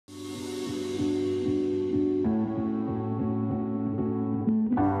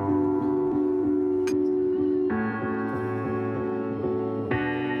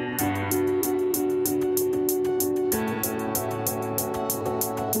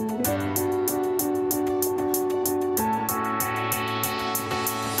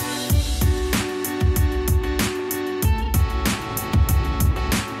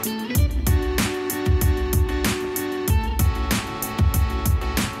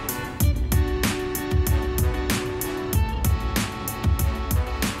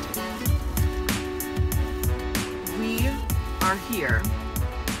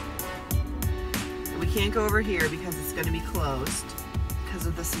over here because it's going to be closed because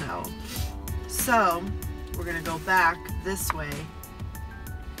of the snow. So we're going to go back this way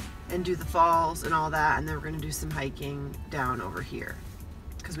and do the falls and all that, and then we're going to do some hiking down over here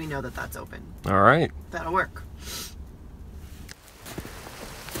because we know that that's open. All right. That'll work.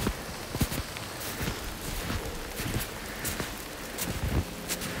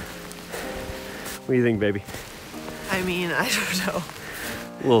 What do you think, baby? I mean, I don't know.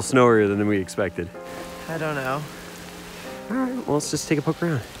 A little snowier than we expected. I don't know. All right, well, let's just take a poke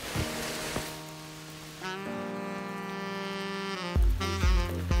around.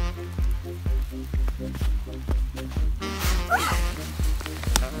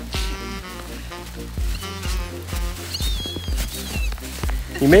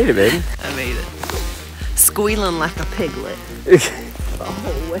 You made it, baby. I made it. Squealing like a piglet. The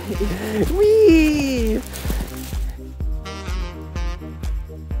whole way. Whee!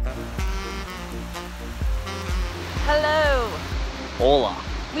 Hello! Hola.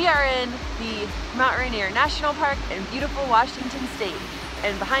 We are in the Mt Rainier National Park in beautiful Washington State.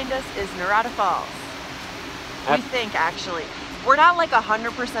 And behind us is Narada Falls. We think, actually. We're not like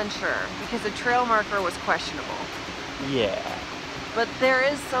 100% sure because the trail marker was questionable. Yeah. But there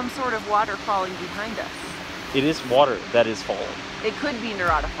is some sort of water falling behind us. It is water that is falling. It could be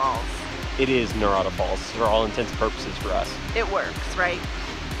Narada Falls. It is Narada Falls for all intents and purposes for us. It works, right?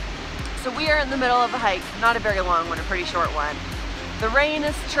 So we are in the middle of a hike, not a very long one, a pretty short one. The rain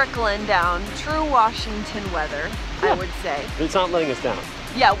is trickling down, true Washington weather, I would say. But it's not letting us down.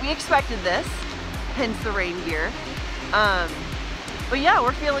 Yeah, we expected this, hence the rain gear. But yeah,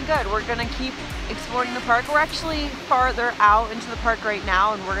 we're feeling good. We're gonna keep exploring the park. We're actually farther out into the park right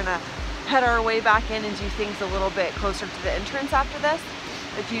now, and we're gonna head our way back in and do things a little bit closer to the entrance after this.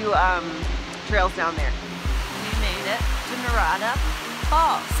 A few trails down there. We made it to Narada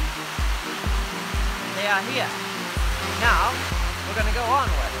Falls. They are here. Now, we're gonna go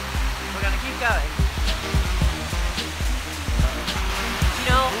onward. We're gonna keep going. You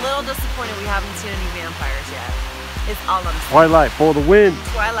know, a little disappointed we haven't seen any vampires yet. It's all I'm saying. Twilight for the win.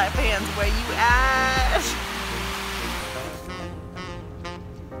 Twilight fans, where you at?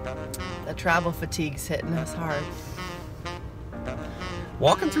 The travel fatigue's hitting us hard.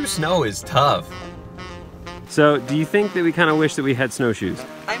 Walking through snow is tough. So, do you think that we kind of wish that we had snowshoes?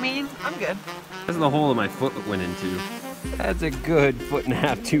 I mean, I'm good. That's the hole that my foot went into. That's a good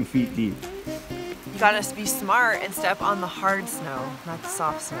 1.5 to 2 feet deep. You gotta be smart and step on the hard snow, not the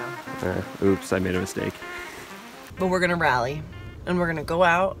soft snow. Oops, I made a mistake. But we're gonna rally, and we're gonna go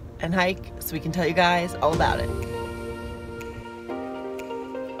out and hike so we can tell you guys all about it.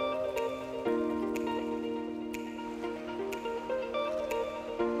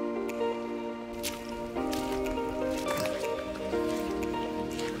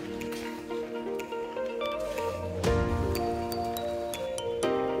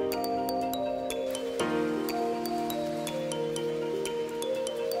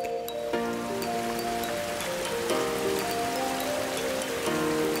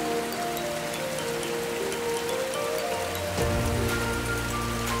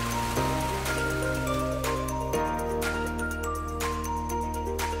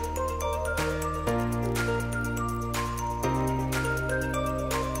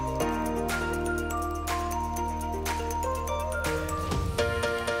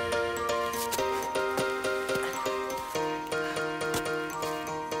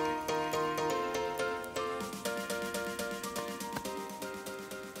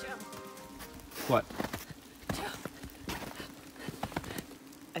 What?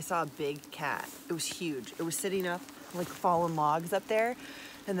 I saw a big cat. It was huge. It was sitting up like fallen logs up there,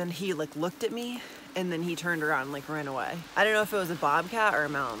 and then he like looked at me, and then he turned around and like ran away. I don't know if it was a bobcat or a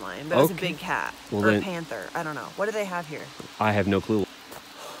mountain lion, but it was a big cat. Well, or then, a panther. I don't know. What do they have here? I have no clue.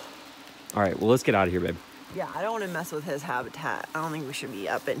 All right, well, let's get out of here, babe. Yeah, I don't want to mess with his habitat. I don't think we should be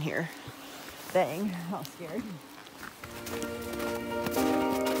up in here. Dang, how scared.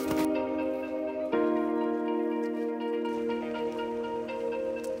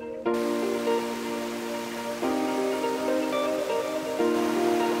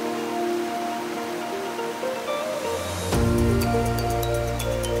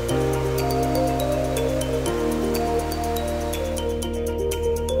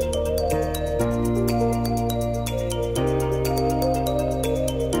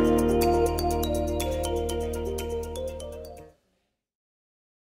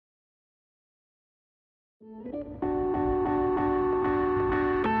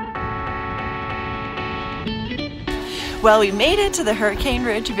 Well, we made it to the Hurricane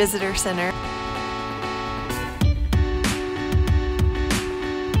Ridge Visitor Center.